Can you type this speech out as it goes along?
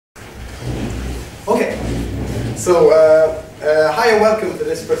Okay, so hi and welcome to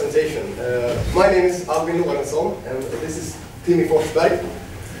this presentation. My name is Albin Lorentszon and this is Timmy Forsberg,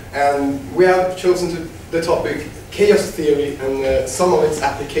 and we have chosen the topic chaos theory and some of its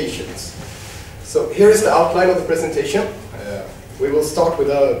applications. So here is the outline of the presentation. We will start with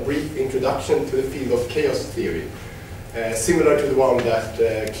a brief introduction to the field of chaos theory, similar to the one that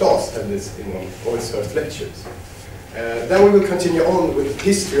Claes had this in one of his first lectures. Then we will continue on with the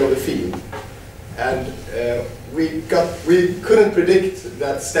history of the field. And we couldn't predict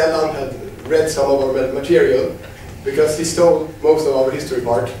that Stellan had read some of our material because he stole most of our history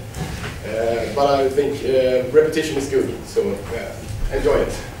part. But I think repetition is good, so enjoy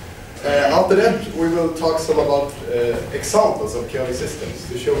it. After that, we will talk some about examples of chaotic systems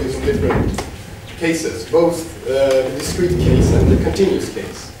to show you some different cases, both the discrete case and the continuous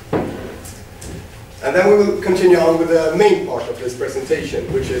case. And then we will continue on with the main part of this presentation,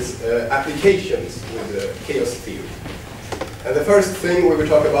 which is applications with chaos theory. And the first thing we will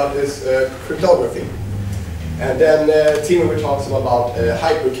talk about is cryptography. And then Timmy will talk some about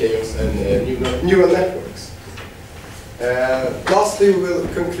hyperchaos and neural networks. Lastly, we will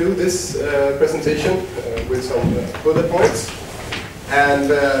conclude this presentation with some bullet points, and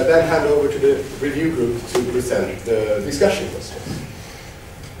then hand over to the review group to present the discussion questions.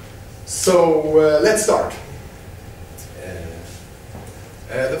 So let's start.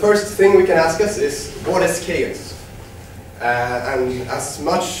 The first thing we can ask us is, what is chaos? And as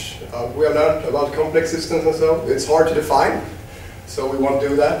much we have learned about complex systems and so, it's hard to define, so we won't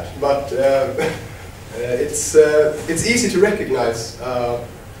do that. But it's easy to recognize a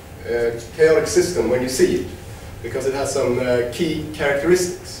chaotic system when you see it, because it has some key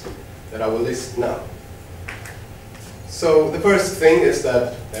characteristics that I will list now. So the first thing is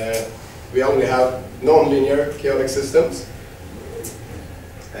that we only have non-linear chaotic systems.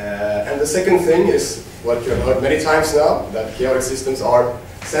 And the second thing is what you have heard many times now, that chaotic systems are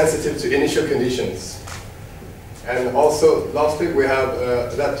sensitive to initial conditions. And also, lastly, we have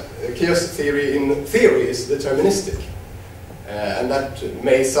that chaos theory in theory is deterministic. And that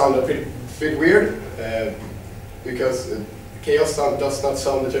may sound a bit weird, because chaos does not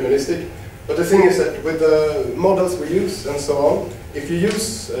sound deterministic. But the thing is that with the models we use and so on, if you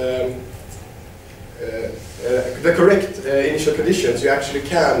use the correct initial conditions, you actually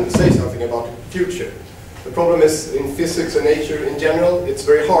can say something about the future. The problem is, in physics and nature in general, it's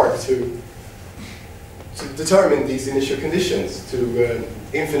very hard to determine these initial conditions to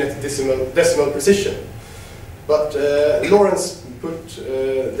infinite decimal precision. But Lorentz put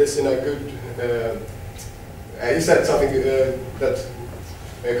this in a good, he said something that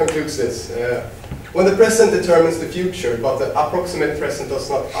concludes this. When the present determines the future, but the approximate present does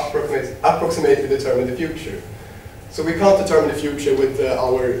not approximately determine the future. So we can't determine the future with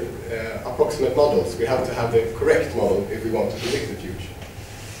our approximate models. We have to have the correct model if we want to predict the future.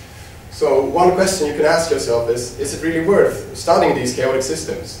 So one question you can ask yourself is it really worth studying these chaotic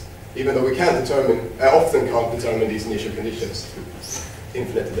systems, even though we can't determine, often can't determine these initial conditions to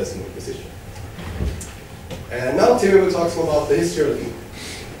infinite decimal precision? And now Timmy will talk some about the history of the field.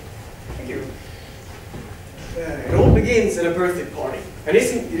 Thank you. It all begins at a birthday party. And it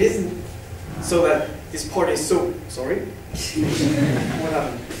isn't so that this party is so... Sorry? What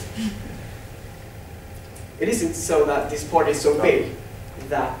happened? It isn't so that this party is so big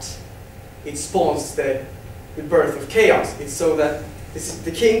that it spawns the birth of chaos. It's so that this is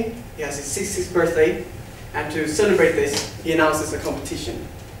the king, he has his 60th birthday, and to celebrate this, he announces a competition.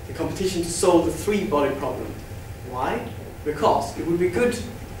 The competition to solve the three-body problem. Why? Because it would be good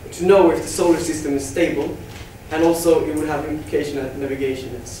to know if the solar system is stable, and also it would have implication at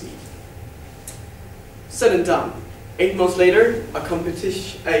navigation at sea. Said and done. 8 months later,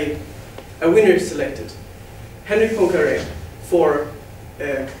 a winner is selected. Henry Poincaré, for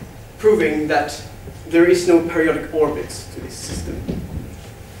proving that there is no periodic orbits to this system.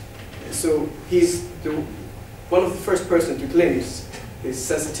 So he's one of the first person to glimpse his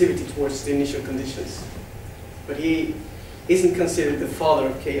sensitivity towards the initial conditions. But he isn't considered the father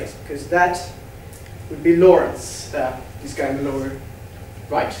of chaos, because that would be Lorentz, this guy in the lower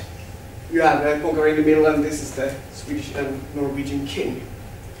right. You have Poincaré in the middle, and this is the Swedish and Norwegian king.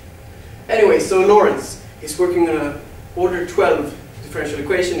 Anyway, so Lorentz is working on an order 12 differential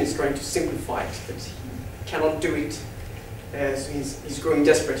equation. He's trying to simplify it, but he cannot do it. So he's growing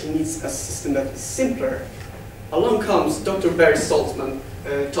desperate. He needs a system that is simpler. Along comes Dr. Barry Saltzman,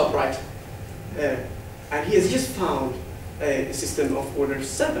 top right, and he has just found a system of order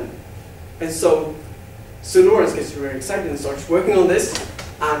 7. And so Lorentz gets very excited and starts working on this,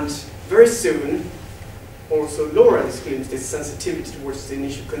 and very soon also Lorentz glimpsed this sensitivity towards the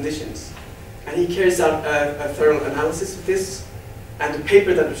initial conditions. And he carries out a thorough analysis of this, and the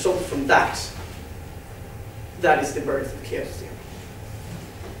paper that resulted from that is the birth of chaos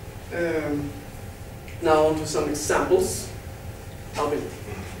theory. Now on to some examples. Albin.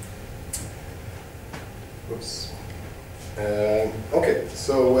 Oops. Okay,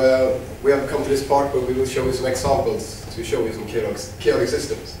 so we have come to this part where we will show you some examples to show you some chaotic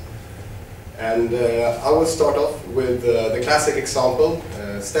systems. And I will start off with the classic example.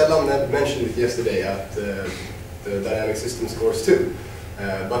 Stella mentioned it yesterday at the Dynamic Systems course too,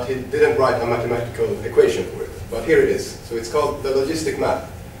 but he didn't write a mathematical equation for it. But here it is. So it's called the logistic map,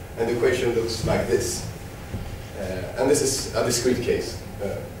 and the equation looks like this. And this is a discrete case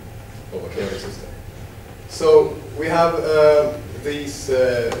of a chaotic system. So we have this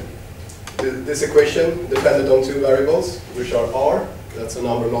equation dependent on two variables, which are r, that's a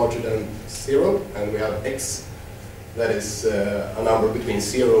number larger than 0, and we have x, that is a number between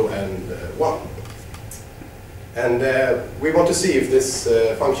 0 and 1. And we want to see if this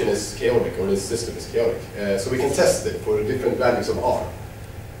function is chaotic, or this system is chaotic. So we can test it for different values of r.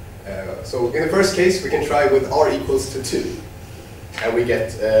 So in the first case, we can try with r equals to 2, and we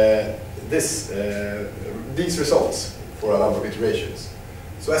get these results for a number of iterations.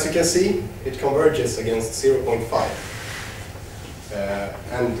 So as you can see, it converges against 0.5.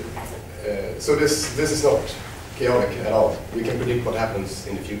 So this is not chaotic at all. We can predict what happens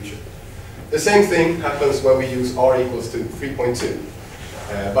in the future. The same thing happens when we use r equals to 3.2.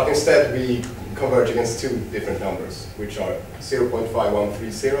 But instead we converge against two different numbers, which are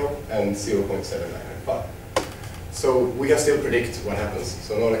 0.5130 and 0.7995. So we can still predict what happens,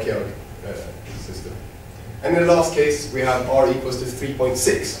 so not a chaotic system. And in the last case, we have r equals to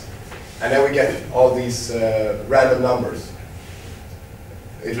 3.6. And then we get all these random numbers,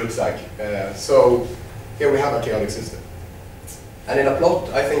 it looks like. So here we have a chaotic system. And in a plot,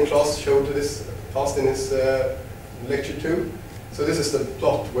 I think Klaus showed this fast in his lecture too. So this is the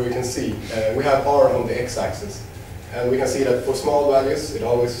plot where you can see we have r on the x-axis. And we can see that for small values, it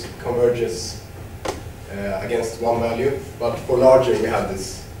always converges against one value. But for larger, we have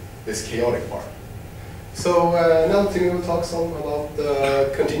this chaotic part. So now Timmy will talk some about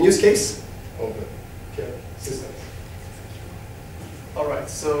the continuous case of the chaotic system. All right,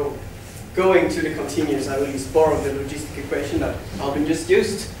 so going to the continuous, I will just borrow the logistic equation that Albin just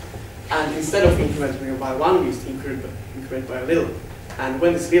used. And instead of incrementing by 1, we used increment by a little. And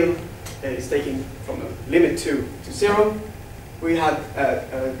when this little is taken from a limit 2 to 0, we have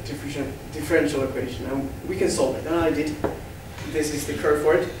a differential equation. And we can solve it. And I did. This is the curve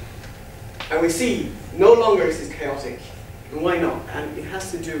for it. And we see no longer is it chaotic. And why not? And it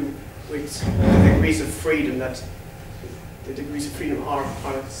has to do with the degrees of freedom, that the degrees of freedom are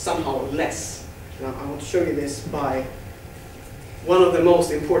somehow less. Now, I want to show you this by one of the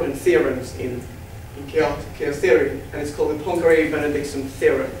most important theorems in chaos theory, and it's called the Poincaré-Benedictson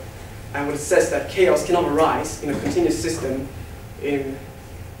theorem. And what it says that chaos cannot arise in a continuous system in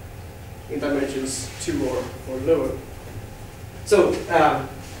dimensions 2 or lower. So,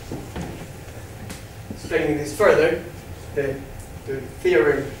 explaining this further, the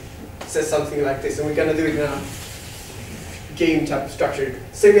theorem says something like this, and we're going to do it in a game type of structure.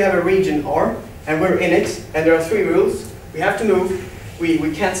 Say we have a region R, and we're in it, and there are 3 rules. We have to move,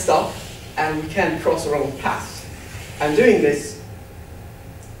 we can't stop, and we can't cross our own path. And doing this,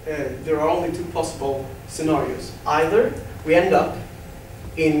 there are only 2 possible scenarios. Either we end up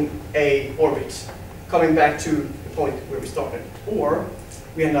in a orbit, coming back to the point where we started, or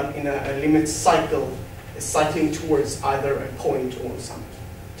we end up in a limit cycle, cycling towards either a point or some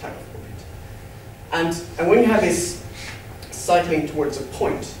type of orbit. And when you have this cycling towards a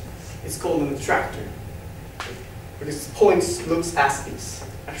point, it's called an attractor, because points looks as is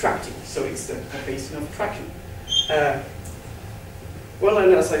attracting, so it's the basis of attraction. Well,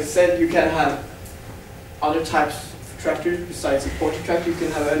 and as I said, you can have other types of attractors besides a point attractor. You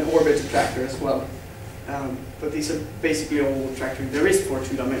can have an orbit attractor as well. But these are basically all attractors there is for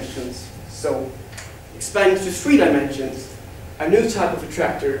 2 dimensions. So expanding to 3 dimensions, a new type of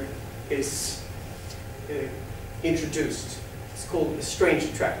attractor is introduced. It's called a strange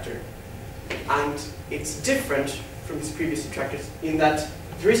attractor. And it's different from these previous attractors in that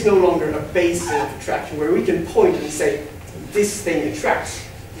there is no longer a basis of attraction where we can point and say, this thing attracts.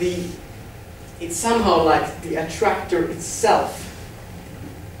 It's somehow like the attractor itself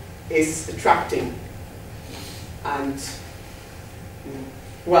is attracting. And,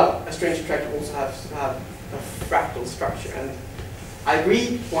 well, a strange attractor also has to have a fractal structure. And I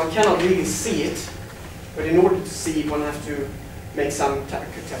agree, one cannot really see it, but in order to see it, one has to make some type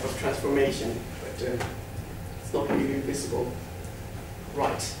of transformation. But it's not really visible.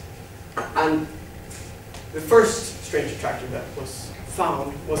 Right. And the first strange attractor that was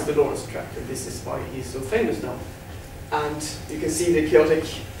found was the Lorentz attractor. This is why he's so famous now. And you can see the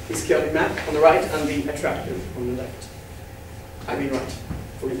his chaotic map on the right and the attractor on the left. I mean right,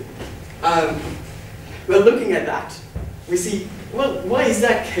 for you. Well, looking at that, we see, well, why is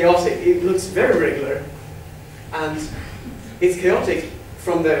that chaotic? It looks very regular, and it's chaotic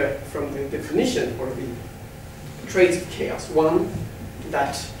from the definition or the traits of chaos. One,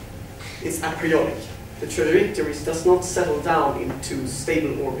 that it's aperiodic. The trajectories does not settle down into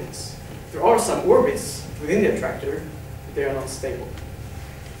stable orbits. There are some orbits within the attractor, but they are not stable.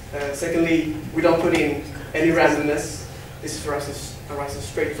 Secondly, we don't put in any randomness. This arises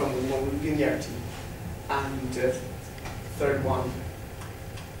straight from the non-linearity. And third one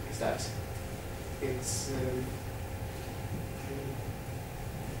is that it's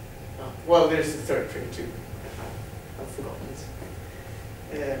well, there's the third trait too. I've forgotten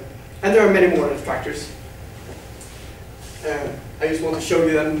it. And there are many more attractors. I just want to show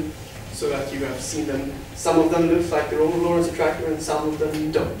you them so that you have seen them. Some of them look like their own Lorentz attractor, and some of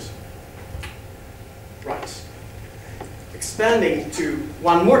them don't. Right. Expanding to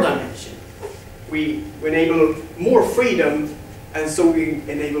one more dimension, we enable more freedom, and so we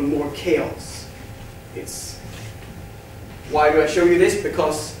enable more chaos. Why do I show you this?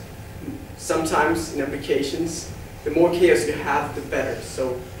 Because sometimes in applications, the more chaos you have, the better.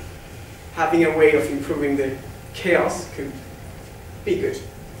 So having a way of improving the chaos could be good.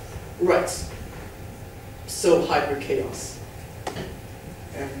 Right. So hyper chaos.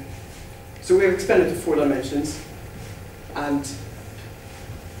 So we have expanded to 4 dimensions, and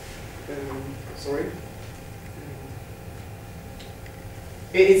sorry.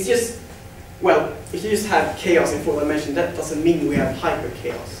 It's just, well, if you just have chaos in 4 dimensions, that doesn't mean we have hyper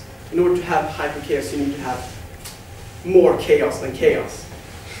chaos. In order to have hyper chaos, you need to have more chaos than chaos.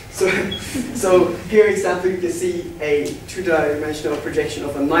 So here, example, you can see a 2-dimensional projection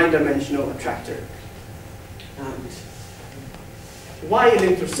of a 9-dimensional attractor. And why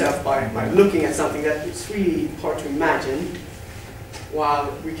limit yourself by looking at something that is really hard to imagine, while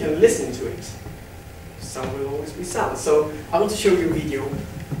we can listen to it? Sound will always be sound. So I want to show you a video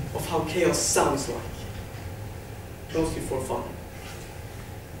of how chaos sounds like, mostly for fun.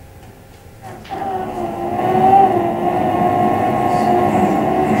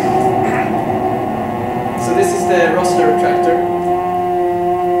 So this is the Rossler attractor,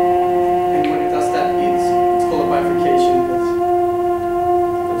 and when it does that, it's called a bifurcation that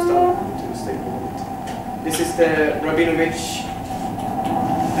goes down into a stable orbit. This is the Rabinovich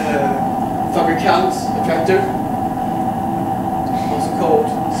Fabricant attractor, also called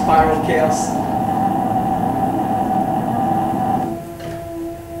spiral chaos.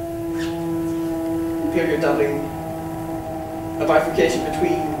 Here you're doubling a bifurcation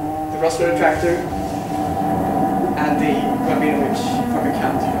between the Rossler attractor and the Rabinovich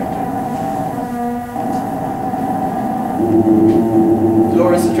Fabricant attractor. The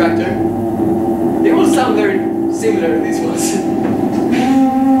Lorentz attractor. They all sound very similar, these ones.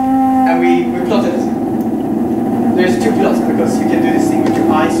 And we plotted. There's 2 plots because you can do this thing with your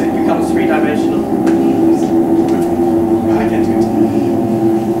eye, so it becomes 3-dimensional. I can't do it.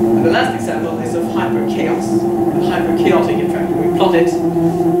 And the last example is of hyper chaos, a hyper chaotic attractor. We plot it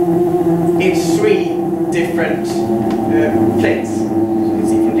in 3 different planes. So you can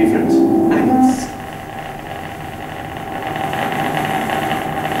see from different angles.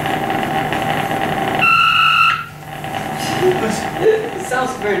 It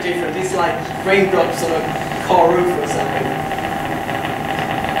sounds very different. It's like raindrops on a car roof or something.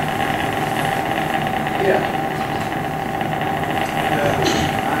 Yeah.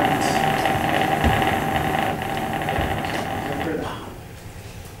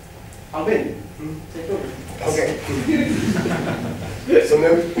 Albin, take over. Okay. So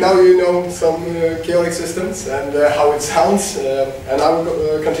now you know some chaotic systems and how it sounds, and I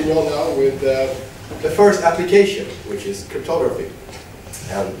will continue on now with the first application, which is cryptography.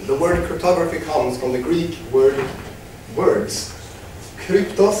 And the word cryptography comes from the Greek words.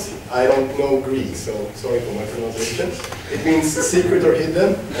 Kryptos, I don't know Greek, so sorry for my pronunciation. It means secret or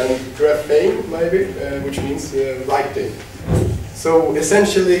hidden, and grapheme, maybe, which means writing. So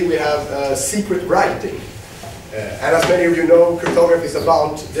essentially we have secret writing. And as many of you know, cryptography is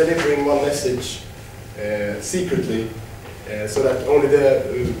about delivering one message secretly, so that only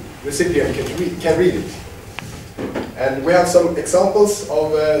the recipient can read it. And we have some examples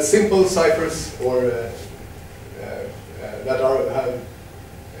of simple ciphers or that are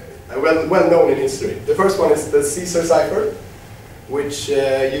well known in history. The first one is the Caesar cipher, which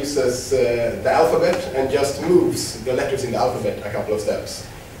uses the alphabet and just moves the letters in the alphabet a couple of steps.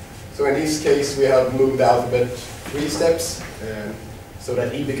 So So in this case, we have moved the alphabet 3 steps, so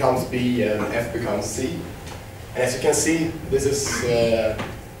that E becomes B and F becomes C. And as you can see, this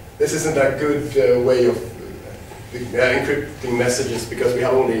isn't a good way of encrypting messages, because we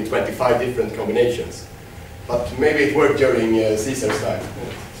have only 25 different combinations. But maybe it worked during Caesar's time.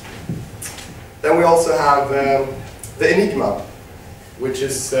 Then we also have the Enigma, which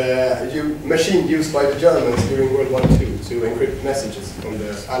is a machine used by the Germans during World War II to encrypt messages from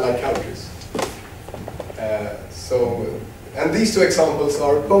the Allied countries. And these two examples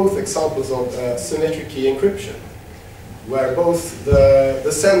are both examples of symmetric key encryption, where both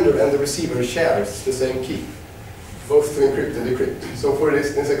the sender and the receiver shares the same key, both to encrypt and decrypt. So for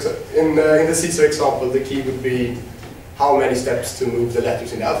this, in the Caesar example, the key would be how many steps to move the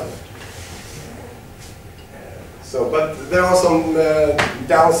letters in the alphabet. But there are some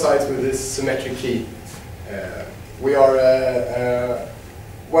downsides with this symmetric key.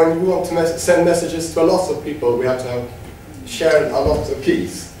 When we want to send messages to a lot of people, we have to have shared a lot of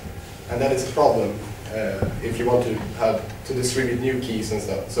keys, and that is a problem if you want to distribute new keys and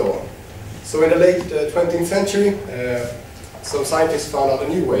so on. So in the late 20th century, some scientists found out a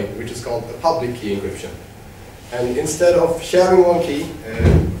new way, which is called a public key encryption. And instead of sharing one key,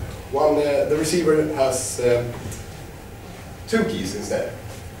 the receiver has 2 keys instead.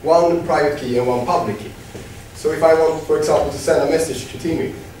 One private key and one public key. So if I want, for example, to send a message to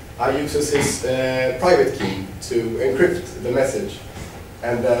Timmy, I use his private key to encrypt the message,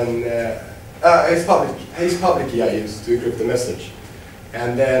 and then his public key I use to encrypt the message,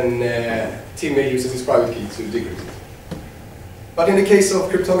 and then Timmy uses his private key to decrypt it. But in the case of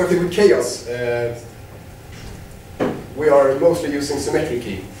cryptography with chaos, we are mostly using symmetric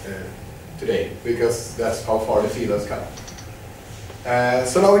key today, because that's how far the field has come.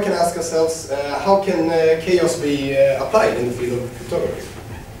 So now we can ask ourselves, how can chaos be applied in the field of cryptography?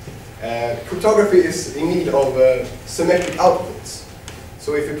 Cryptography is in need of symmetric outputs.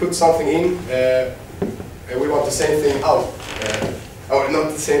 So if we put something in, we want the same thing out. Or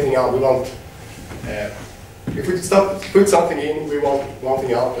not the same thing out, we want... if we put something in, we want one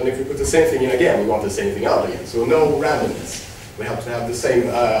thing out, and if we put the same thing in again, we want the same thing out again. So no randomness. We have to have the same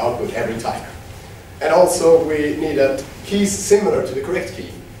output every time. And also we need that keys similar to the correct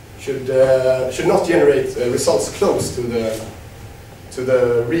key should not generate results close to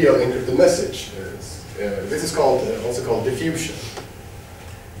the real encrypted message. This is also called diffusion.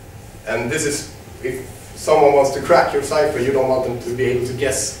 And this is, if someone wants to crack your cipher, you don't want them to be able to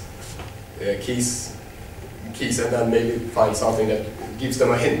guess keys and then maybe find something that gives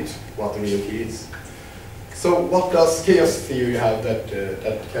them a hint what the real key is. So what does chaos theory have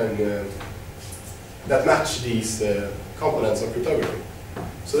that match these components of cryptography?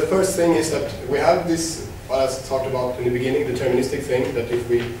 So the first thing is that we have this, what I talked about in the beginning, deterministic thing, that if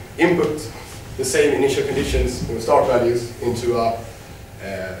we input the same initial conditions, start values, into a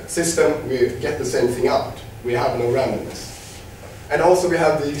system, we get the same thing out. We have no randomness. And also we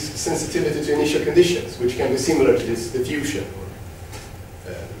have this sensitivity to initial conditions, which can be similar to this diffusion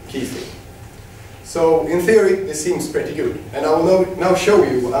or key thing. So in theory, this seems pretty good. And I will now show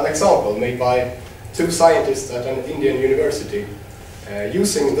you an example made by 2 scientists at an Indian university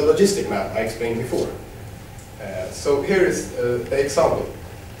using the logistic map I explained before. So here is the example.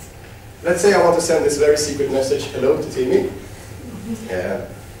 Let's say I want to send this very secret message, hello, to Timmy.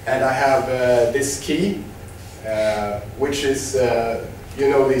 And I have this key, which is,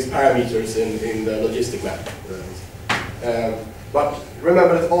 these parameters in the logistic map. But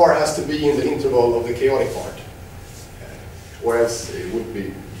remember that R has to be in the interval of the chaotic part, whereas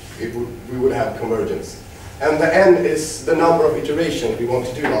we would have convergence. And the N is the number of iterations we want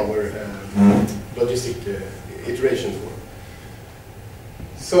to do our logistic iterations for.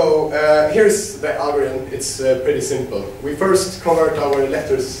 So here's the algorithm. It's pretty simple. We first convert our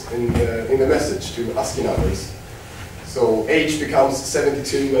letters in the message to ASCII numbers. So H becomes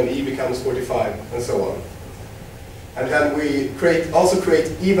 72 and E becomes 45 and so on. And then we also create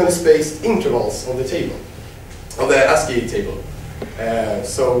even-spaced intervals of the table, of the ASCII table.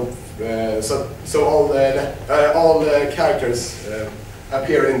 So all the characters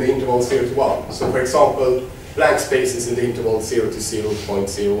appear in the interval 0 to 1. So for example, blank spaces in the interval 0 to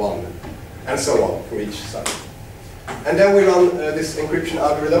 0.01, and so on for each side. And then we run this encryption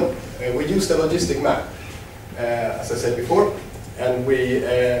algorithm. We use the logistic map, as I said before, and we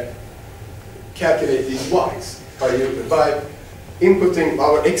calculate these y's by inputting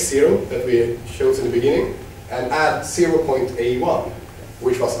our x0 that we chose in the beginning, and add 0.A1,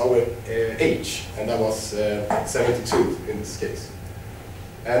 which was our h, and that was 72 in this case.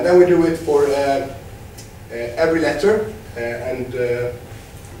 And then we do it for every letter, and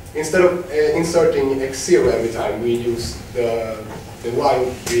instead of inserting x0 every time, we use the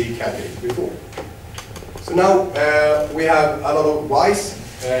y we calculated before. So now we have a lot of y's,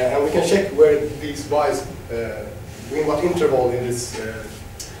 and we can check where these y's, in what interval in this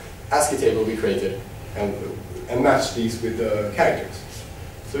ASCII table we created, and match these with the characters.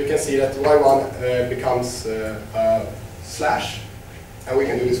 So we can see that y1 becomes a slash, and we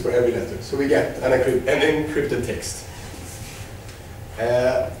can do this for every letter. So we get an encrypted text.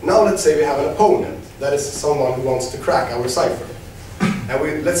 Now let's say we have an opponent, that is someone who wants to crack our cipher.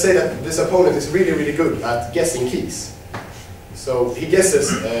 And let's say that this opponent is really, really good at guessing keys. So he guesses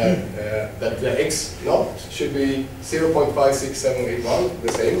that the x0 should be 0.56781,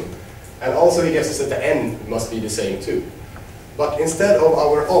 the same. And also he guesses that the n must be the same too. But instead of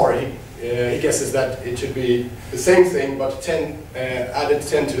our r, he guesses that it should be the same thing, but added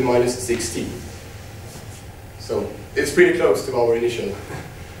 10 to the minus 16. So it's pretty close to our initial,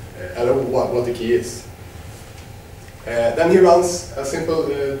 what the key is. Then he runs a simple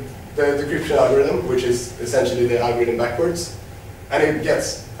the decryption algorithm, which is essentially the algorithm backwards, and it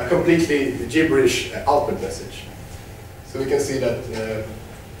gets a completely gibberish output message. So we can see that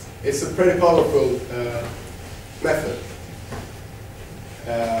it's a pretty powerful method.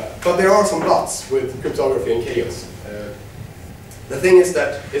 But there are some dots with cryptography and chaos. The thing is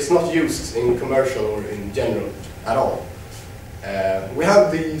that it's not used in commercial or in general at all. We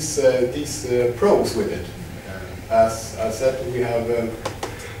have these probes with it. As I said, we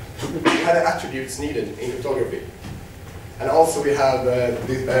had attributes needed in cryptography, and also we have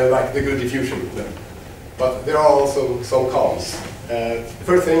like the good diffusion with them. But there are also some cons. The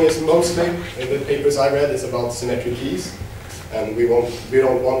first thing is mostly in the papers I read is about symmetric keys, and we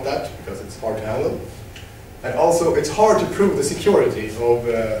don't want that because it's hard to handle. And also it's hard to prove the security of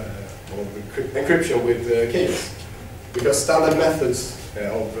encryption with chaos, because standard methods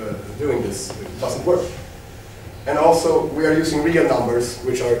of doing this doesn't work. And also we are using real numbers,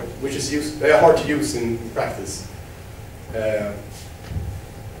 they are hard to use in practice.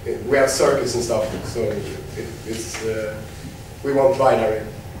 We have circuits and stuff, so we want binary.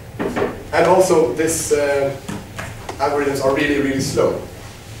 And also this algorithms are really, really slow.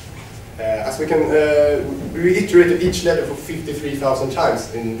 As we can, we iterated each letter for 53,000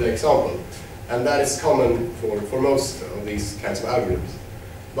 times in the example, and that is common for most of these kinds of algorithms.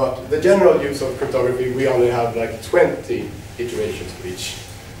 But the general use of cryptography, we only have like 20 iterations for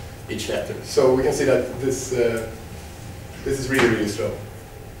each letter. So we can see that this is really, really slow.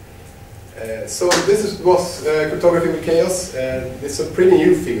 So this was cryptography with chaos. It's a pretty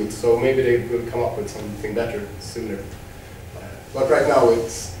new field, so maybe they will come up with something better sooner. But right now,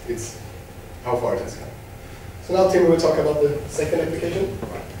 it's how far it has come. So now Timmy will talk about the second application.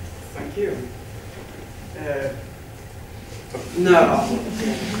 Thank you. No.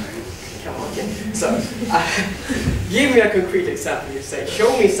 Come on, okay. So, give me a concrete example. You say,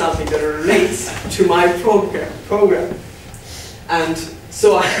 show me something that relates to my program. And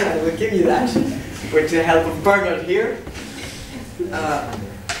so I will give you that with the help of Bernard here.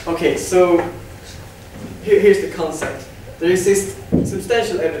 Okay, so here's the concept. There exists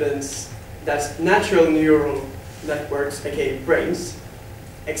substantial evidence that natural neural networks, aka brains,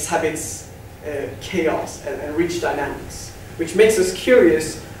 exhibits chaos and rich dynamics, which makes us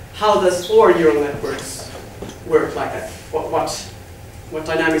curious, how does 4 neural networks work like that? What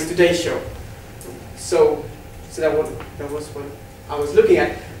dynamics do they show? So that was what I was looking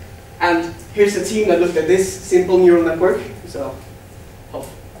at. And here's a team that looked at this simple neural network, so half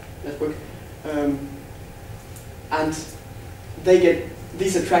network, and they get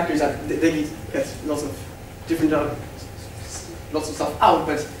these attractors that they get lots of different lots of stuff out,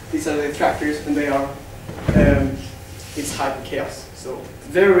 but these are the attractors, and they are it's hyper chaos. So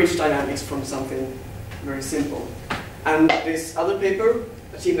very rich dynamics from something very simple. And this other paper,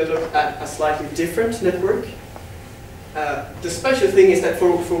 a team that looked at a slightly different network. The special thing is that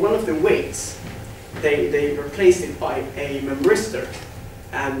for one of the weights, they replaced it by a memristor.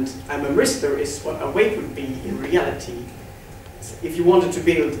 And a memristor is what a weight would be in reality. If you wanted to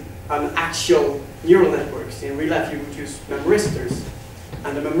build an actual neural network, in real life you would use memristors.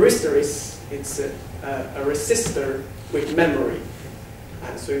 And a memristor it's a resistor with memory.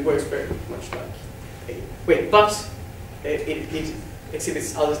 And so it works very much like a weight, but it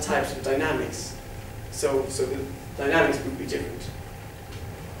exhibits other types of dynamics. So the dynamics would be different.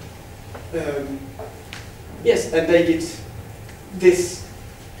 Yes, and they get this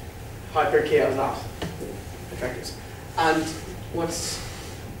hyper chaos out attractors. And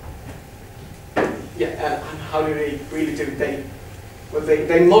and how do they really do it?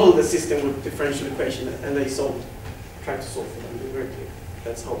 They model the system with differential equation, and they tried to solve for them very clear.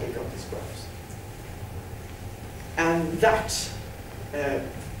 That's how we got these graphs. And that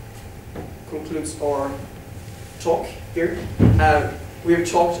concludes our talk here. We have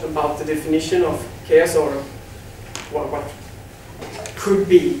talked about the definition of chaos, or what could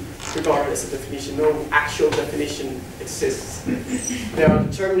be regarded as a definition. No actual definition exists. There are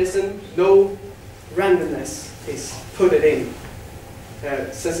determinism, no randomness is put in.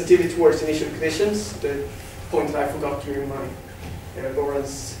 Sensitivity towards initial conditions, the point that I forgot during my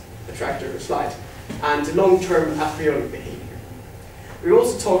Lorentz attractor slide, and long-term a priori behavior. We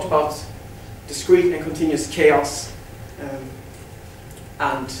also talked about discrete and continuous chaos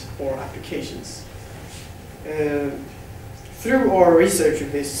and or applications. Through our research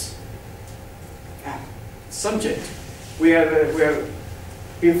of this subject, we have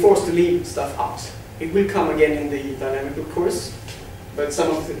been forced to leave stuff out. It will come again in the dynamical course, but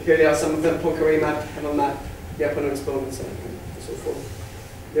here they are, some of them, Poincaré map, Hamel map, Japan exponents, and so forth.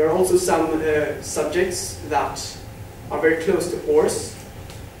 There are also some subjects that are very close to ORS,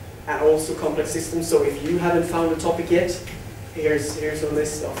 and also complex systems. So if you haven't found a topic yet, here's a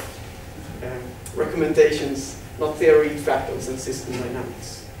list of recommendations, not theory, fractals, and system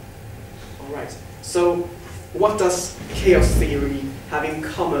dynamics. All right. So what does chaos theory have in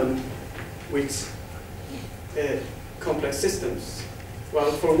common with complex systems?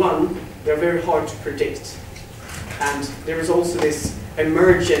 Well, for one, they're very hard to predict. And there is also this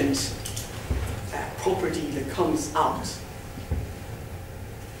emergent property that comes out.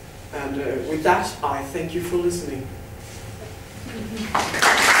 And with that, I thank you for listening.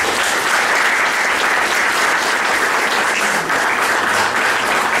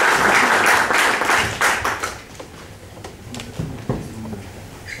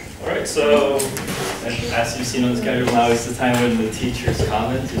 All right, so as you've seen on the schedule now, it's the time when the teachers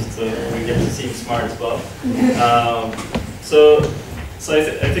comment, just so we get to seem smart as well. So I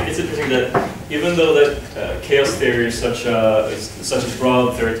think it's interesting that even though that chaos theory is such a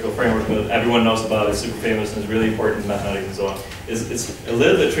broad theoretical framework that everyone knows about, it's super famous and is really important in mathematics and so on, it's a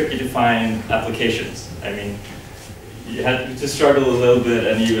little bit tricky to find applications. I mean, you had to struggle a little bit,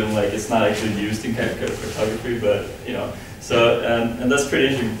 and even like it's not actually used in cryptography, but you know. So and that's pretty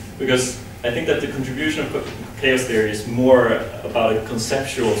interesting because I think that the contribution of chaos theory is more about a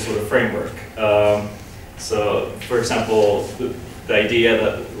conceptual sort of framework. So, for example, the idea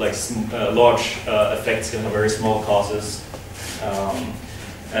that like large effects can have very small causes,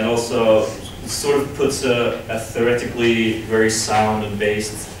 and also sort of puts a theoretically very sound and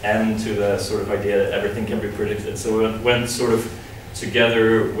based end to the sort of idea that everything can be predicted. So it went sort of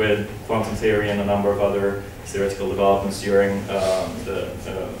together with quantum theory and a number of other theoretical developments during the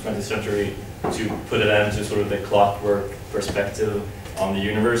 20th century to put an end to sort of the clockwork perspective on the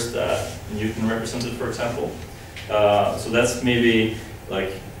universe that Newton represented, for example. So that's maybe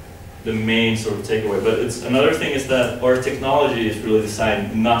like the main sort of takeaway. But it's another thing is that our technology is really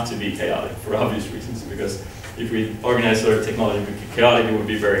designed not to be chaotic for obvious reasons, because if we organize our technology to be chaotic, it would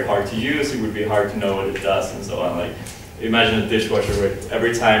be very hard to use, it would be hard to know what it does and so on. Like, imagine a dishwasher where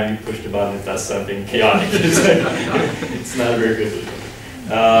every time you push the button it does something chaotic. It's not very good.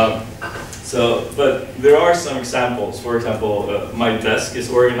 But there are some examples. For example, my desk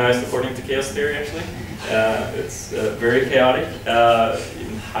is organized according to chaos theory, actually. It's very chaotic,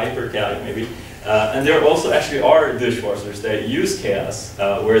 even hyper chaotic maybe. And there also actually are dishwashers that use chaos,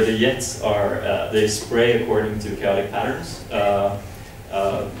 where the jets are, they spray according to chaotic patterns.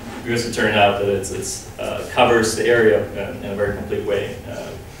 Because it turned out that it covers the area in a very complete way.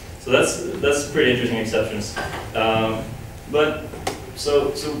 So that's pretty interesting exceptions.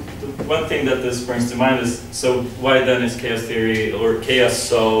 So the one thing that this brings to mind is, so why then is chaos theory or chaos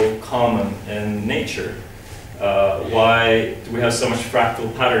so common in nature? Why do we have so much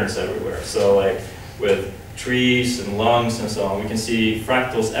fractal patterns everywhere? So like with trees and lungs and so on, we can see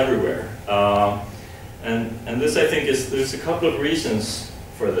fractals everywhere. And this I think there's a couple of reasons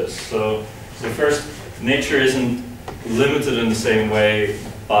for this. So first, nature isn't limited in the same way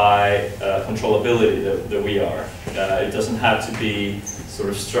by controllability that we are. It doesn't have to be sort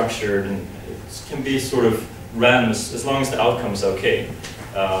of structured, and it can be sort of random as long as the outcome is okay,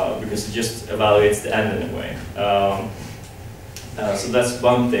 because it just evaluates the end in a way. So that's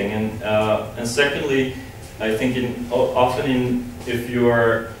one thing, and secondly, I think often if you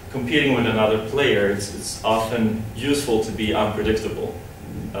are competing with another player, it's often useful to be unpredictable.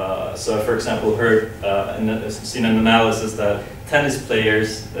 So, for example, seen an analysis that tennis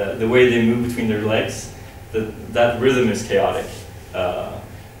players, the way they move between their legs, that rhythm is chaotic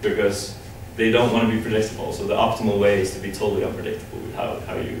because they don't want to be predictable. So the optimal way is to be totally unpredictable with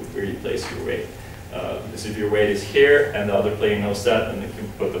where you place your weight. So if your weight is here and the other player knows that, then they can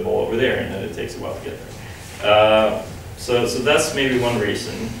put the ball over there, and then it takes a while to get there. So that's maybe one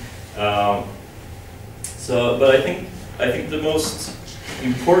reason. But I think the most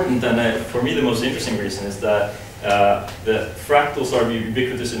important and for me the most interesting reason is that the fractals are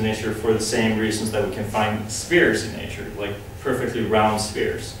ubiquitous in nature for the same reasons that we can find spheres in nature, like perfectly round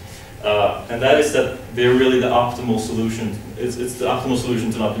spheres. And that is that they're really the optimal solution. It's the optimal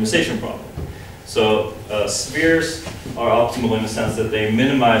solution to an optimization problem. So spheres are optimal in the sense that they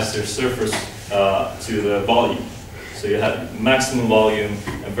minimize their surface to the volume. So you have maximum volume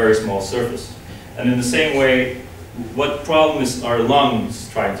and very small surface. And in the same way, what problem is our lungs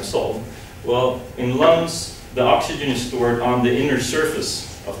trying to solve? Well, in lungs, the oxygen is stored on the inner surface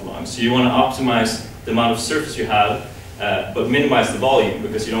of the lungs. So you want to optimize the amount of surface you have, but minimize the volume,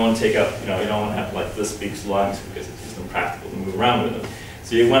 because you don't want to take up, you don't want to have like this big lungs, because it's just impractical to move around with them.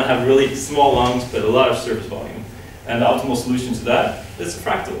 So you want to have really small lungs, but a lot of surface volume. And the optimal solution to that is a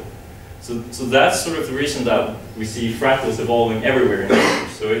fractal. So that's sort of the reason that we see fractals evolving everywhere in nature.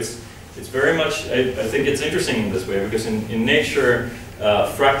 So it's very much, I think it's interesting in this way, because in nature,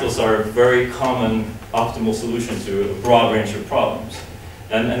 fractals are a very common optimal solution to a broad range of problems.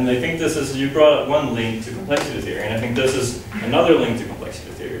 And I think this is, you brought up one link to complexity theory, and I think this is another link to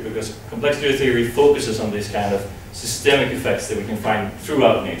complexity theory, because complexity theory focuses on these kind of systemic effects that we can find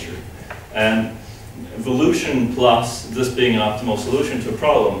throughout nature. And evolution plus this being an optimal solution to a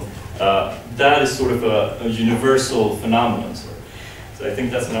problem, that is sort of a universal phenomenon. So I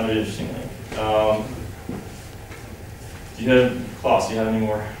think that's another interesting link. Klaus, do you have any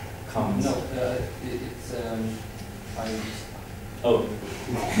more comments? No, it's Oh,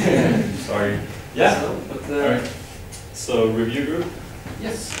 sorry. Yeah. So, but, all right. So review group.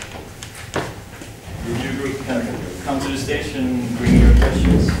 Yes. Review group can come to the station, bring your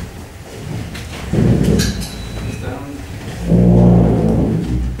questions.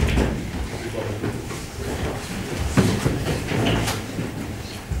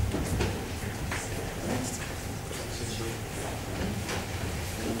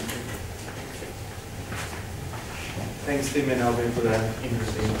 Thanks, Tim and Albin, for that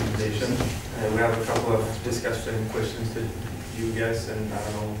interesting presentation. We have a couple of discussion questions to you guys, and I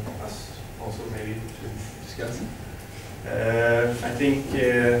don't know, us also maybe to discuss. I think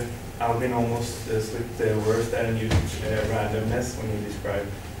Albin almost slipped the word there and used randomness when he described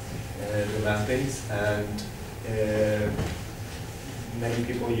the mappings, and many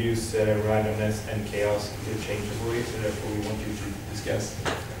people use randomness and chaos interchangeably, so therefore we want you to discuss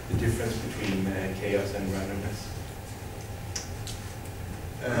the difference between chaos and randomness.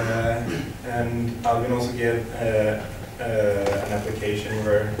 And Albin also gave an application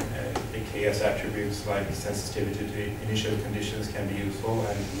where the chaos attributes like sensitivity to initial conditions can be useful,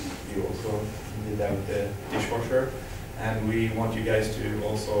 and you also did that with the dishwasher. And we want you guys to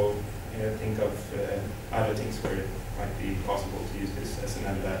also think of other things where it might be possible to use this as an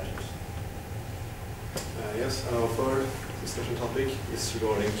advantage. Yes, our third discussion topic is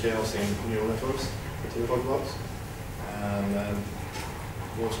regarding chaos in neural networks, that we talked about. And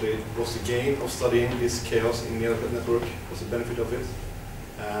mostly, what's the gain of studying this chaos in neural network? What's the benefit of it?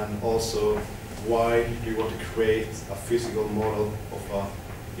 And also, why do you want to create a physical model of a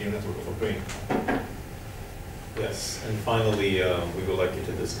neural network of a brain? Yes, and finally, we would like you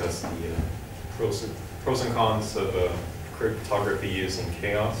to discuss the pros and cons of cryptography using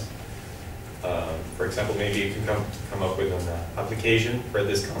chaos. For example, maybe you can come up with an application where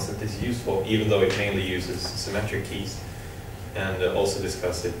this concept is useful, even though it mainly uses symmetric keys. And also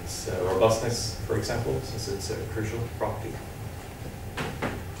discuss its robustness, for example, since it's a crucial property.